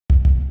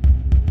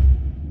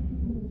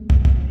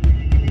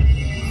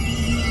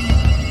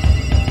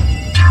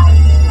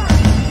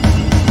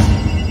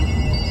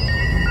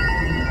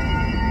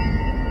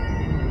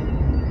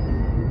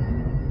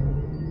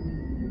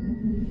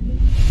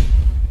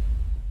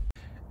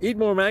Eat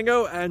more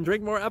mango and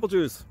drink more apple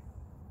juice.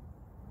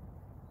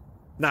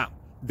 Now,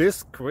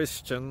 this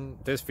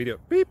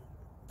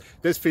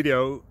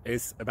video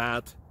is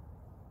about...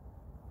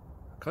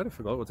 I kind of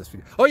forgot what this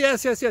video... Oh,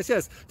 yes.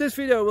 This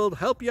video will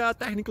help you out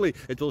technically.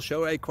 It will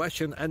show a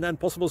question and then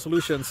possible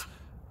solutions.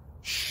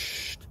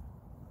 Shh.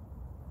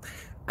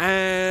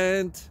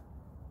 And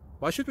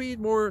why should we eat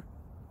more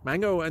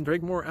mango and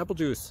drink more apple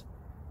juice?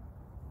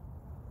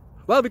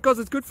 Well, because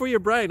it's good for your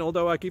brain,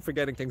 although I keep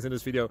forgetting things in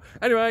this video.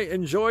 Anyway,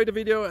 enjoy the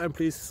video and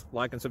please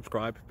like and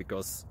subscribe,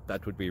 because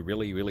that would be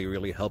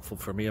really helpful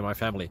for me and my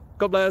family.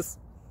 God bless!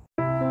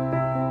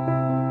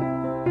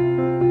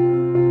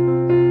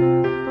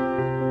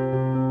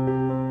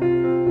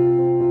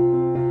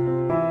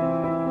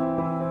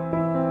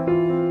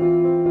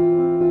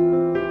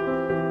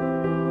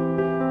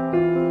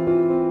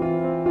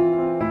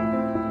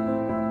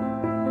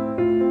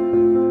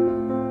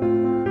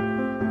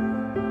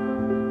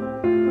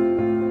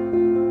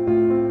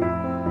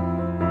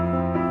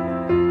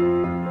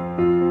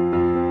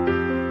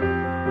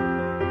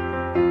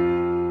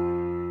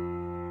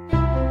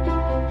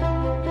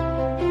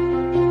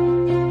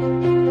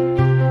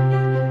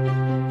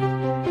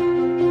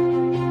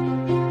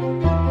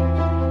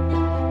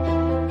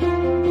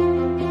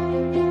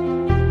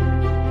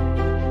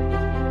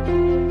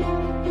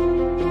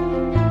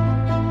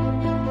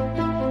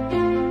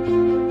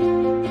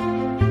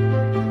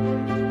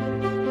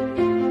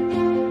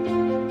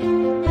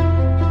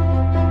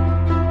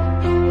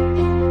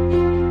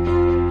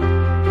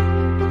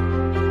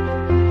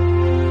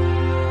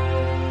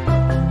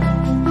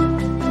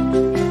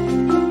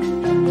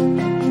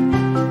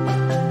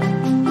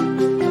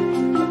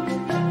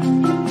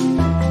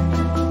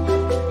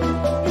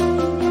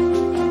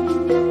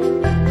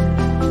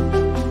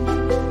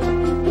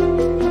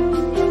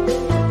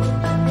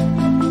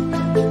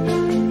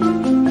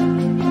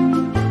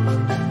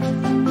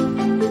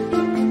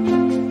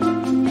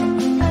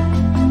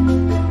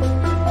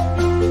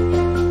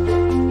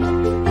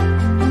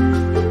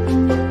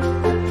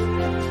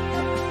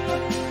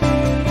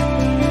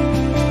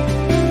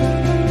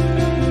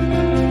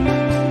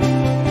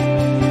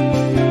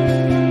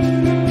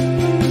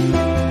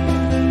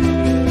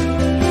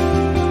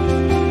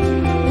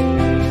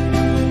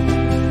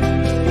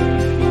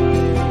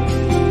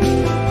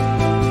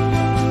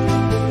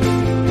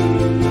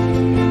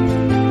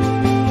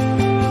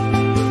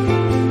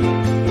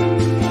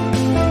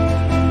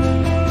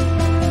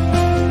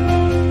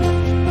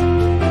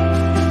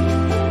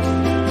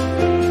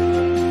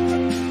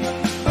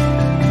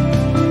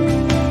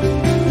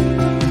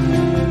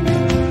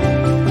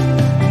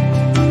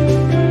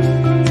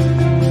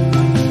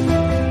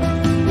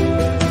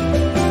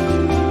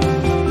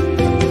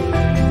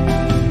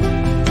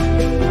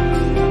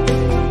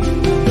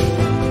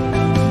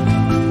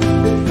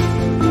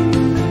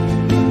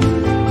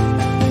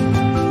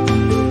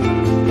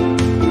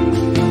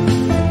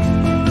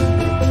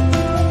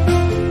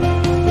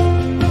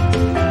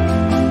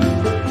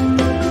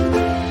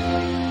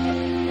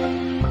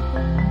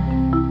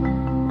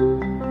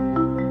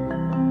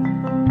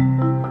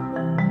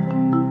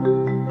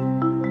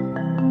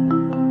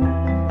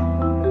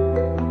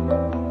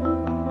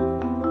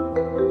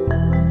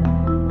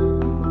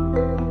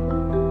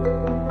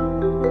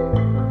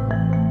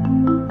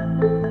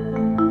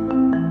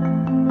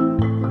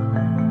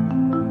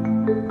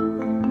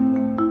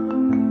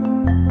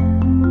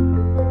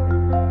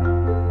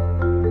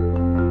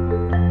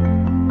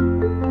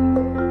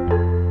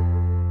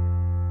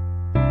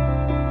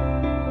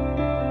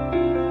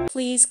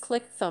 Please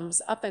click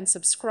thumbs up and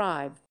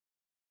subscribe.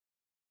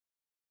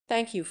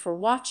 Thank you for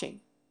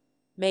watching.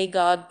 May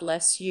God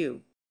bless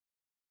you.